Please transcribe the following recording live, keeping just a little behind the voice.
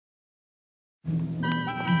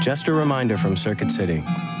Just a reminder from Circuit City.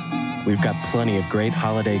 We've got plenty of great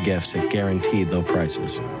holiday gifts at guaranteed low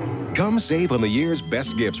prices. Come save on the year's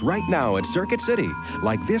best gifts right now at Circuit City.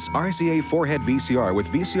 Like this RCA 4-head VCR with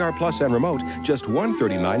VCR Plus and remote, just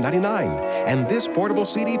 $139.99. And this portable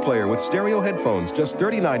CD player with stereo headphones, just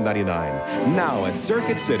 $39.99. Now at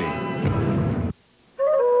Circuit City.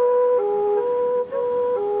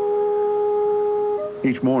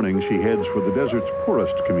 Each morning, she heads for the desert's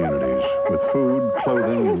poorest communities with food,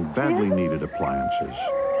 clothing, and badly needed appliances.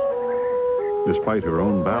 Despite her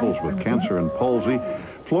own battles with cancer and palsy,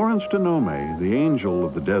 Florence Denome, the angel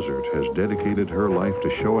of the desert, has dedicated her life to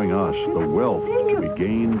showing us the wealth to be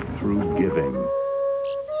gained through giving.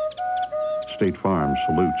 State Farm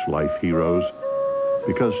salutes life heroes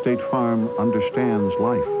because State Farm understands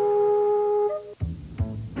life.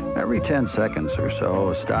 Every 10 seconds or so,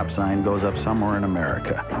 a stop sign goes up somewhere in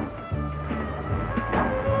America.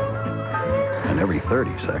 And every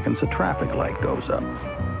 30 seconds, a traffic light goes up.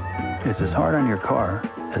 It's as hard on your car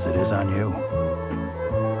as it is on you.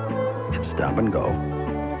 It's stop and go.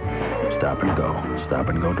 Stop and go. Stop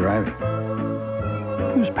and go driving.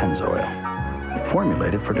 Use Pennzoil.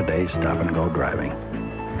 Formulated for today's stop and go driving.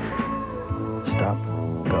 Stop,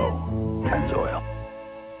 go, Pennzoil.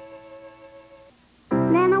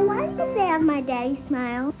 Nana, why do you say I have my daddy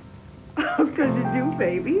smile? Because you do,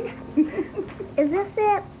 baby. Is this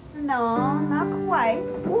it? No, not quite.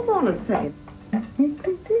 Who's gonna say?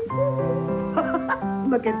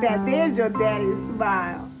 Look at that. There's your daddy's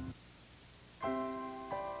smile.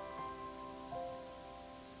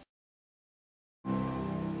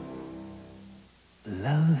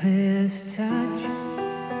 Love is touch.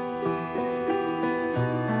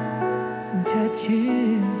 Touch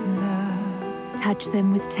is love. Touch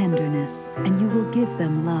them with tenderness, and you will give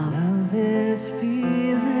them love. Love is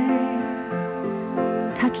feeling.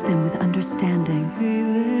 Touch them with understanding,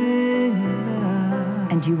 Feeling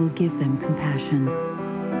love. and you will give them compassion.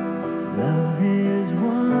 Love is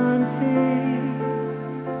wanting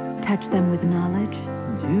Touch them with knowledge,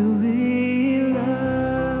 to be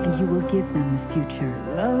loved. and you will give them a future.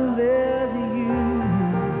 Love is you.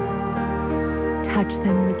 Touch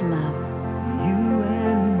them with love, You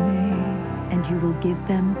and me. and you will give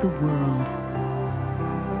them the world.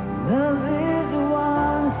 Love is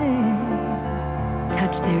wanting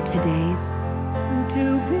Touch their todays, to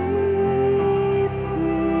be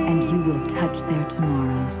free. and you will touch their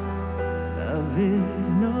tomorrows. Love is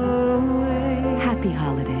no way. Happy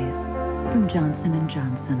holidays from Johnson &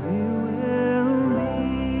 Johnson.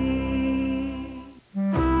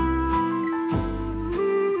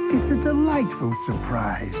 It's a delightful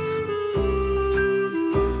surprise.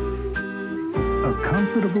 A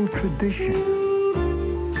comfortable tradition.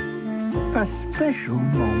 A special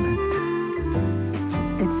moment.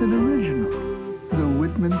 It's an original, the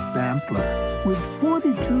Whitman sampler, with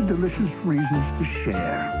 42 delicious reasons to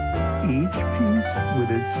share. Each piece with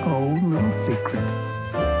its own little secret.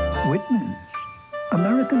 Whitman's,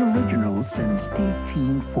 American original since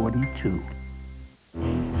 1842.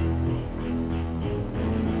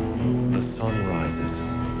 The sun rises.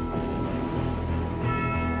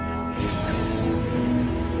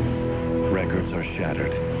 Records are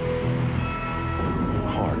shattered.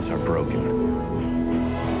 Hearts are broken.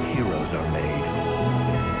 Heroes are made.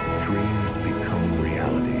 Dreams become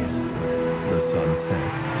realities. The sun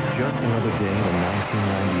sets. Just another day in the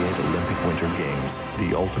 1998 Olympic Winter Games,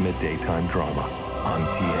 the ultimate daytime drama on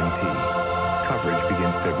TNT. Coverage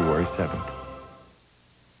begins February 7th.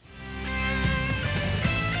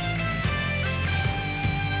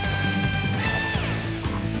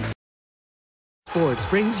 Sports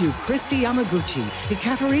brings you Christy Yamaguchi,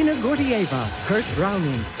 Ekaterina Gordieva, Kurt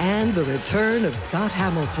Browning, and the return of Scott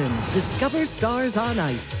Hamilton. Discover Stars on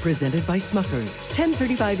Ice, presented by Smuckers.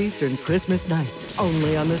 10:35 Eastern, Christmas night,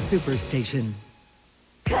 only on the Superstation.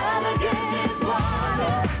 Culligan is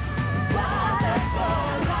water, water for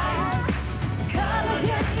life.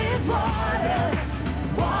 Culligan is water,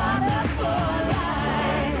 water for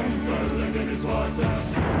life. Culligan is water.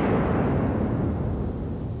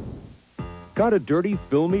 Got a dirty,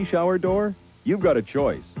 filmy shower door? You've got a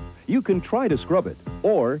choice. You can try to scrub it,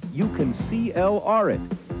 or you can CLR it.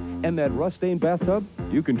 And that rust-stained bathtub?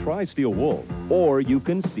 You can try steel wool, or you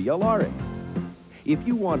can CLR it. If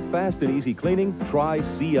you want fast and easy cleaning, try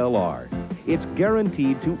CLR. It's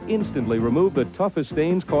guaranteed to instantly remove the toughest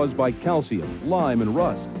stains caused by calcium, lime, and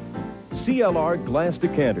rust. CLR glass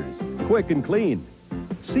decanters, quick and clean.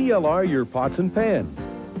 CLR your pots and pans.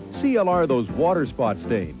 CLR those water spot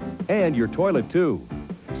stains. And your toilet, too.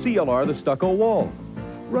 CLR the stucco wall.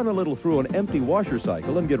 Run a little through an empty washer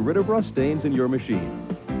cycle and get rid of rust stains in your machine.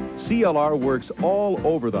 CLR works all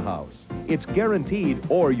over the house. It's guaranteed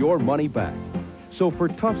or your money back. So for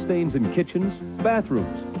tough stains in kitchens,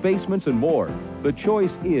 bathrooms, basements, and more, the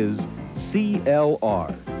choice is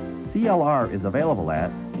CLR. CLR is available at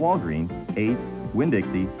Walgreens, Ace,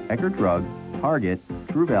 Winn-Dixie, Eckerd Drug, Target,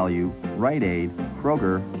 True Value, Rite Aid,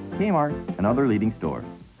 Kroger, Kmart, and other leading stores.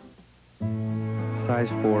 Size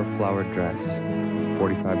 4 flowered dress,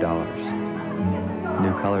 $45.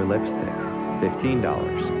 New color lipstick,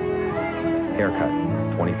 $15. Haircut,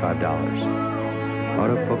 $25.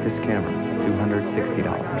 Autofocus camera, $260.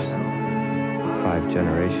 5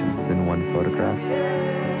 generations in one photograph.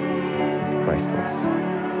 Priceless.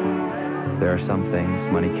 There are some things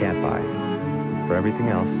money can't buy. For everything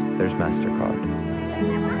else, there's MasterCard.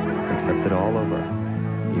 Accepted all over,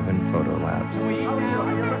 even photo labs.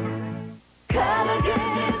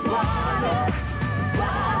 Culligan is water,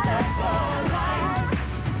 water for life.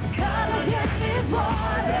 Culligan is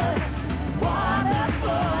water, water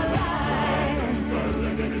for life.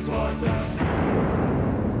 Culligan is water.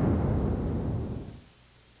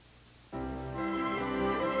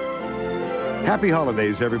 Happy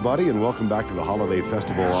holidays, everybody, and welcome back to the Holiday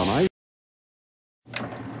Festival on Ice.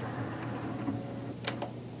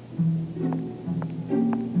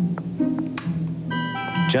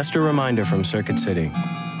 Just a reminder from Circuit City.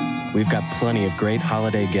 We've got plenty of great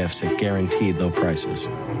holiday gifts at guaranteed low prices.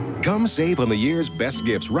 Come save on the year's best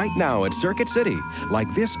gifts right now at Circuit City. Like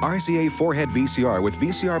this RCA 4-head VCR with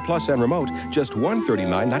VCR Plus and remote, just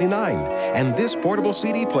 $139.99. And this portable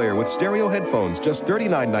CD player with stereo headphones, just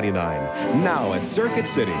 $39.99. Now at Circuit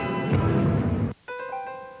City.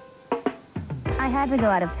 I had to go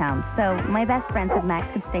out of town, so my best friend said Max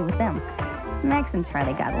could stay with them. Max and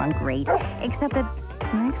Charlie got along great, except that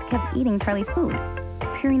Max kept eating Charlie's food,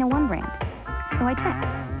 Purina One brand. So I checked.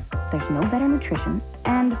 There's no better nutrition,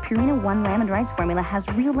 and Purina One lamb and rice formula has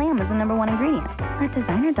real lamb as the #1 ingredient. That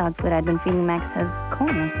designer dog food I'd been feeding Max has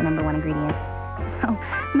corn as the #1 ingredient. So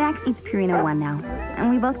Max eats Purina One now, and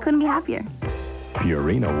we both couldn't be happier.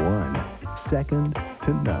 Purina One, second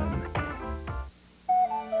to none.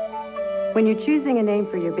 When you're choosing a name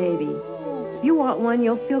for your baby, you want one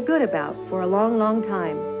you'll feel good about for a long, long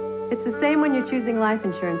time. It's the same when you're choosing life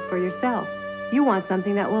insurance for yourself. You want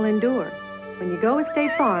something that will endure. When you go with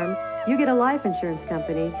State Farm, you get a life insurance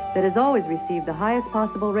company that has always received the highest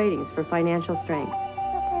possible ratings for financial strength.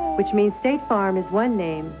 Which means State Farm is one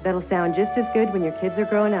name that'll sound just as good when your kids are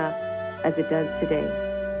grown up as it does today.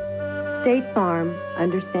 State Farm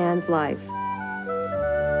understands life.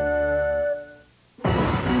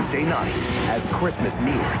 Tuesday night, as Christmas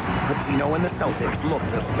nears, Patino and the Celtics look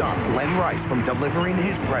to stop Glenn Rice from delivering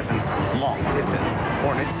his presents long distance.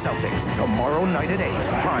 Hornets Celtics, tomorrow night at 8,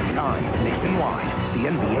 prime time, nationwide. The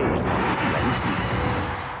NBA is on TNT.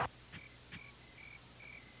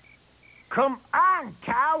 Come on,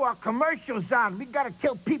 cow, our commercial's on. We gotta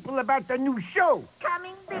tell people about the new show.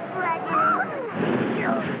 Coming, Big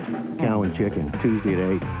Dragon. Cow and Chicken, Tuesday at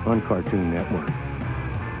 8 on Cartoon Network.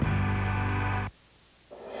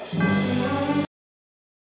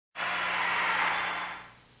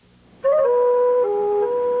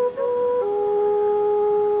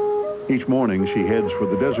 Each morning, she heads for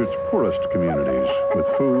the desert's poorest communities with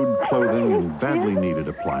food, clothing, and badly needed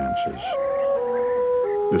appliances.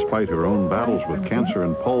 Despite her own battles with cancer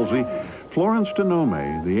and palsy, Florence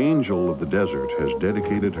Denome, the angel of the desert, has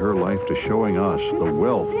dedicated her life to showing us the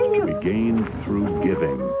wealth to be gained through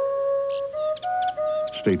giving.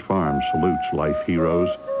 State Farm salutes life heroes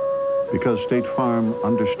because State Farm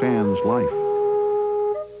understands life.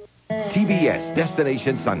 TBS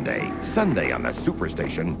Destination Sunday. Sunday on the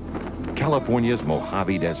Superstation. California's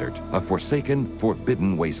Mojave Desert, a forsaken,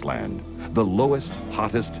 forbidden wasteland. The lowest,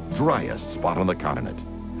 hottest, driest spot on the continent.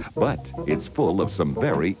 But it's full of some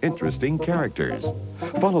very interesting characters.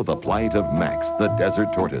 Follow the plight of Max, the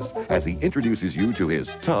desert tortoise, as he introduces you to his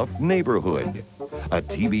tough neighborhood. A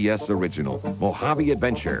TBS original, Mojave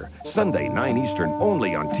Adventure. Sunday, 9 Eastern,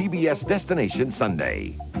 only on TBS Destination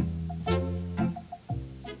Sunday.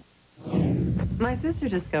 My sister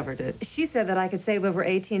discovered it. She said that I could save over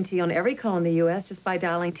AT&T on every call in the U.S. just by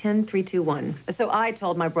dialing 10321. So I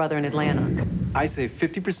told my brother in Atlanta. I save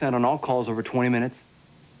 50% on all calls over 20 minutes.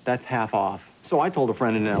 That's half off. So I told a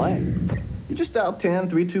friend in L.A. You just dial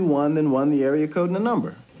 10321, then 1 the area code and the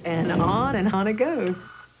number. And on it goes.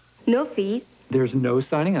 No fees. There's no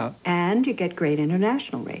signing up. And you get great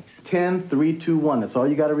international rates. 10321, that's all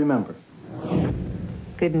you got to remember.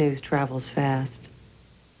 Good news travels fast.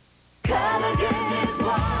 Culligan is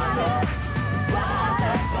water,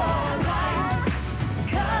 water for life.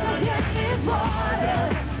 Culligan is water,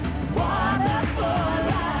 water for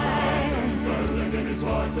life. Culligan is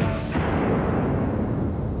water.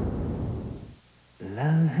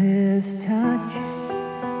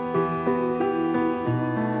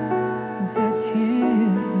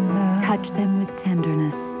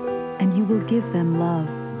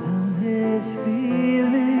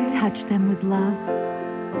 Touch them with love,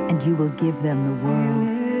 and you will give them the world.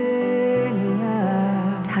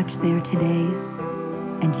 Touch their todays,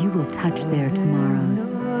 and you will touch their tomorrows.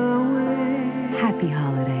 Happy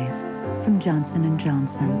holidays from Johnson &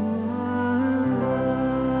 Johnson.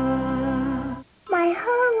 My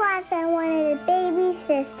whole life I wanted a baby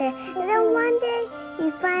sister, and then one day he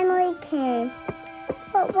finally came.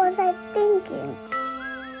 What was I thinking?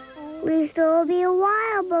 At least it'll be a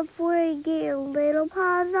while before I get your little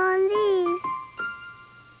paws on these.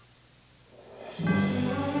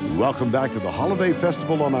 Welcome back to the Holiday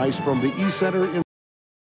Festival on Ice from the E-Center in...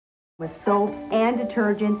 With soaps and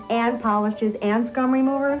detergents and polishes and scum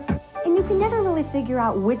removers, and you can never really figure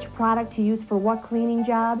out which product to use for what cleaning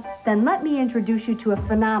job, then let me introduce you to a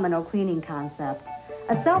phenomenal cleaning concept.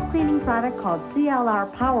 A self-cleaning product called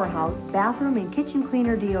CLR Powerhouse Bathroom and Kitchen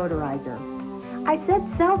Cleaner Deodorizer. I said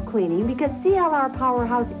self-cleaning because CLR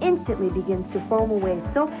Powerhouse instantly begins to foam away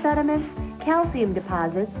soap sediments, calcium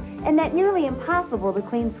deposits, and that nearly impossible to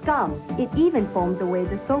clean scum. It even foams away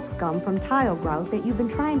the soap scum from tile grout that you've been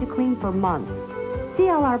trying to clean for months.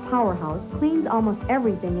 CLR Powerhouse cleans almost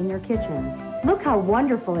everything in your kitchen. Look how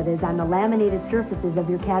wonderful it is on the laminated surfaces of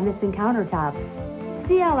your cabinets and countertops.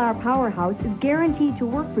 CLR Powerhouse is guaranteed to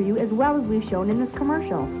work for you as well as we've shown in this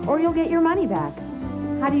commercial, or you'll get your money back.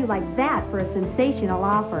 How do you like that for a sensational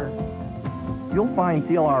offer? You'll find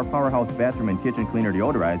CLR Powerhouse Bathroom and Kitchen Cleaner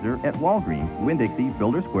Deodorizer at Walgreens, Winn-Dixie,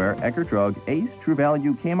 Builder Square, Eckerd Drug, Ace, True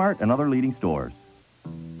Value, Kmart, and other leading stores.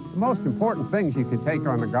 The most important things you can take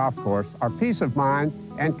on the golf course are peace of mind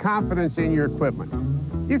and confidence in your equipment.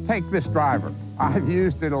 You take this driver. I've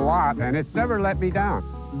used it a lot, and it's never let me down.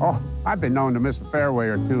 Oh, I've been known to miss a fairway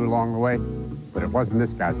or two along the way, but it wasn't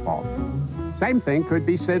this guy's fault. Same thing could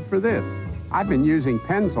be said for this. I've been using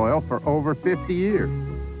Pennzoil for over 50 years.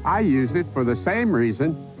 I use it for the same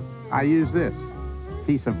reason I use this,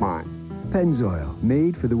 peace of mind. Pennzoil,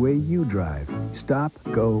 made for the way you drive. Stop,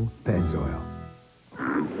 go, Pennzoil.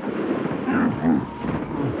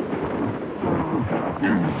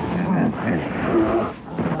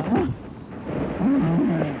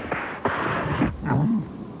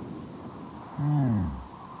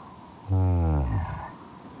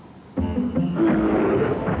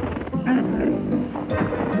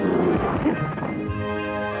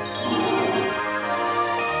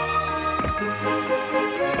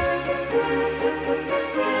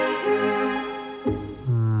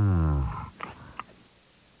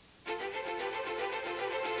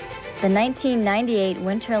 The 1998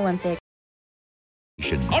 Winter Olympics.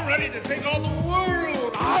 I'm ready to take on the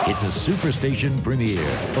world! It's a Superstation premiere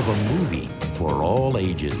of a movie for all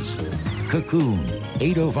ages. Cocoon,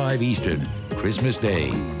 8:05 Eastern, Christmas Day,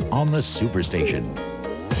 on the Superstation.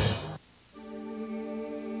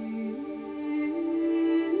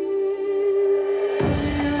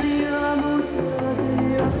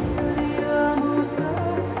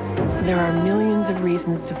 There are millions of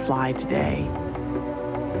reasons to fly today.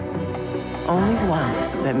 Only one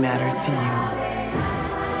that matters to you.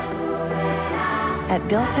 At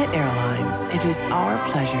Delta Airlines, it is our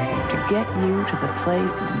pleasure to get you to the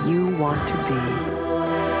place you want to be.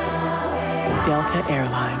 Delta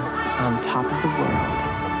Airlines, on top of the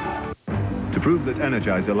world. To prove that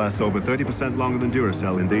Energizer lasts over 30% longer than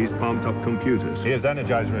Duracell in these palm-top computers. Here's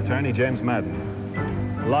Energizer attorney James Madden.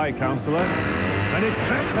 Lie, counselor. And it's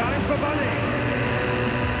bedtime for Bunny!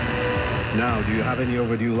 Now, do you have any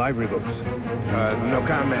overdue library books? No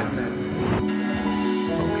comment.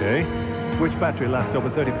 Okay. Which battery lasts over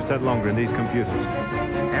 30% longer in these computers?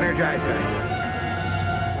 Energizer.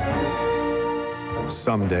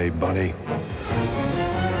 Someday, Bunny.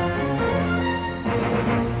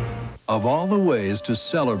 Of all the ways to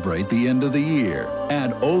celebrate the end of the year,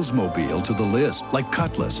 add Oldsmobile to the list, like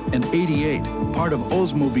Cutlass and 88, part of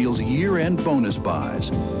Oldsmobile's year-end bonus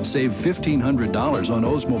buys. Save $1,500 on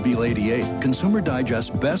Oldsmobile 88, Consumer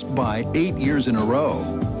Digest Best Buy 8 years in a row.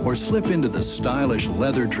 Or slip into the stylish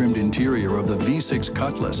leather-trimmed interior of the V6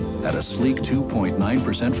 Cutlass at a sleek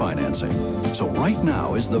 2.9% financing. So right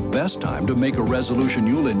now is the best time to make a resolution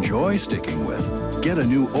you'll enjoy sticking with. Get a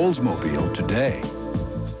new Oldsmobile today.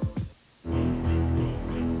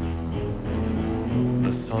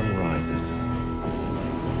 The sun rises.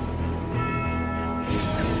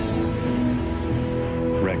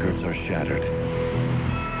 Records are shattered.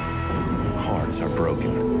 Hearts are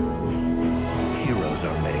broken. Heroes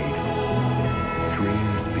are made.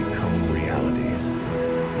 Dreams become realities.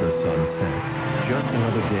 The sun sets. Just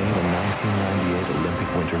another day in the 1998 Olympic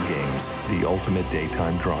Winter Games, the ultimate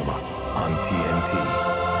daytime drama on TNT.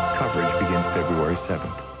 Coverage begins February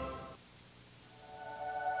 7th.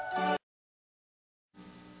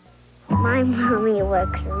 My mommy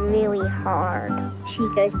works really hard. She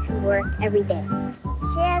goes to work every day.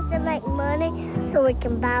 She has to make money so we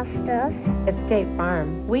can buy stuff. At State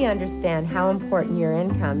Farm, we understand how important your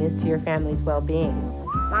income is to your family's well-being.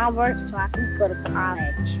 Mom works so I can go to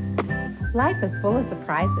college. Life is full of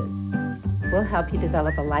surprises. We'll help you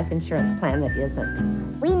develop a life insurance plan that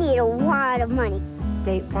isn't. We need a lot of money.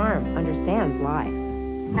 State Farm understands life.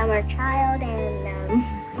 I'm her child,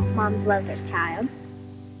 and Mom loves her child.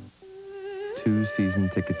 2 season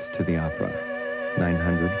tickets to the opera,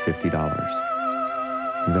 $950.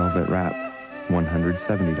 Velvet wrap,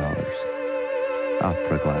 $170.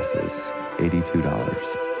 Opera glasses,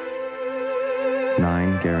 $82.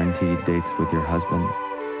 9 guaranteed dates with your husband,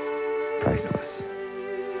 priceless.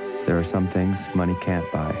 There are some things money can't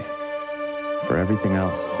buy. For everything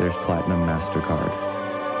else, there's Platinum MasterCard,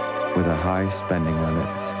 with a high spending limit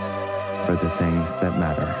for the things that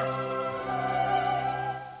matter.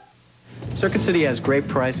 Circuit City has great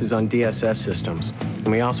prices on DSS systems,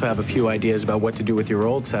 and we also have a few ideas about what to do with your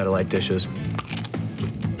old satellite dishes.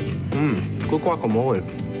 Good guacamole.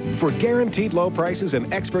 For guaranteed low prices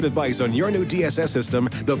and expert advice on your new DSS system,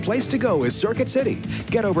 the place to go is Circuit City.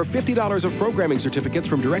 Get over $50 of programming certificates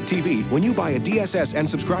from DirecTV when you buy a DSS and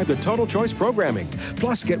subscribe to Total Choice Programming.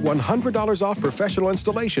 Plus, get $100 off professional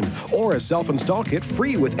installation or a self-install kit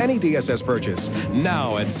free with any DSS purchase.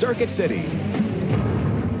 Now at Circuit City.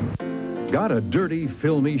 Got a dirty,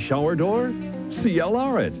 filmy shower door?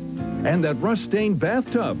 CLR it. And that rust-stained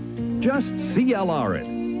bathtub? Just CLR it.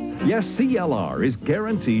 Yes, CLR is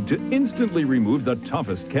guaranteed to instantly remove the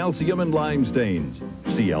toughest calcium and lime stains.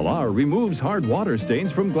 CLR removes hard water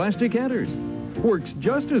stains from glass decanters. Works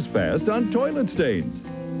just as fast on toilet stains.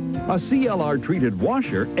 A CLR-treated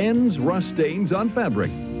washer ends rust stains on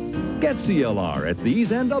fabric. Get CLR at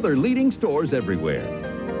these and other leading stores everywhere.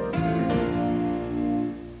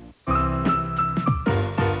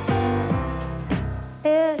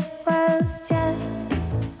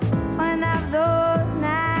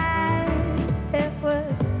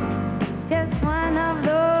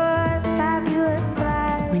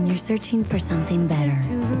 Searching for something better.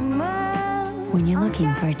 When you're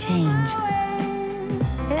looking for a change.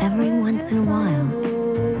 Every once in a while,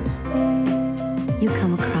 you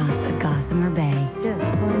come across a Gossamer Bay.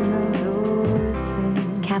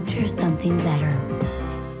 Capture something better.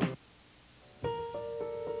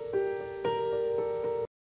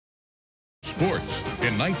 Sports.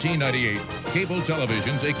 In 1998, cable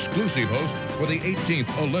television's exclusive host for the 18th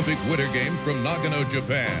Olympic Winter Games from Nagano,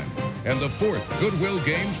 Japan, and the 4th Goodwill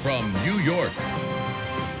Games from New York.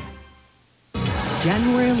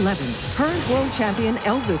 January 11th, current world champion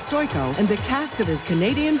Elvis Stoico and the cast of his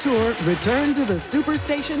Canadian tour return to the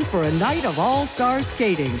Superstation for a night of all-star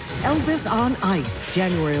skating. Elvis on Ice,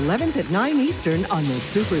 January 11th at 9 Eastern on the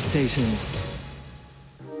Superstation.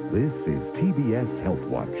 This is TBS Health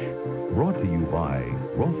Watch, brought to you by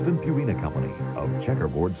Rosvin Purina Company of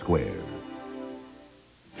Checkerboard Square.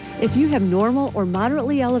 If you have normal or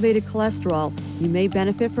moderately elevated cholesterol, you may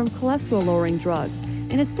benefit from cholesterol-lowering drugs.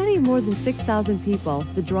 In a study of more than 6,000 people,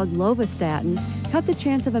 the drug lovastatin cut the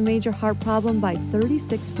chance of a major heart problem by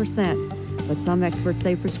 36%. But some experts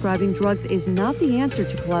say prescribing drugs is not the answer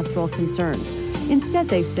to cholesterol concerns. Instead,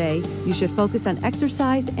 they say you should focus on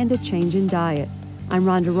exercise and a change in diet. I'm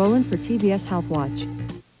Rhonda Rowland for TBS Health Watch.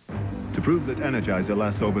 To prove that Energizer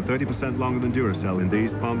lasts over 30% longer than Duracell in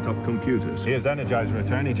these palm-top computers, here's Energizer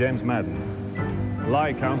attorney James Madden.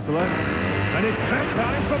 Lie, counselor. And it's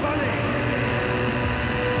bedtime for Bunny!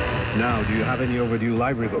 Now, do you have any overdue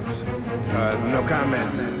library books? No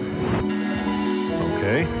comment.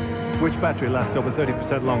 Okay. Which battery lasts over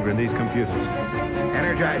 30% longer in these computers?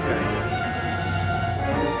 Energizer.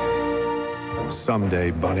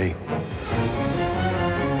 Someday, Bunny.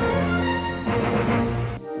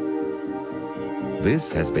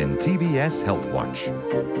 This has been TBS Health Watch.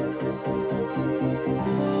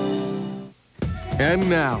 And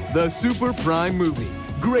now, the Super Prime movie,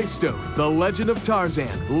 Greystoke, The Legend of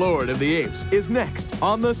Tarzan, Lord of the Apes, is next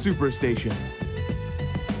on the Superstation.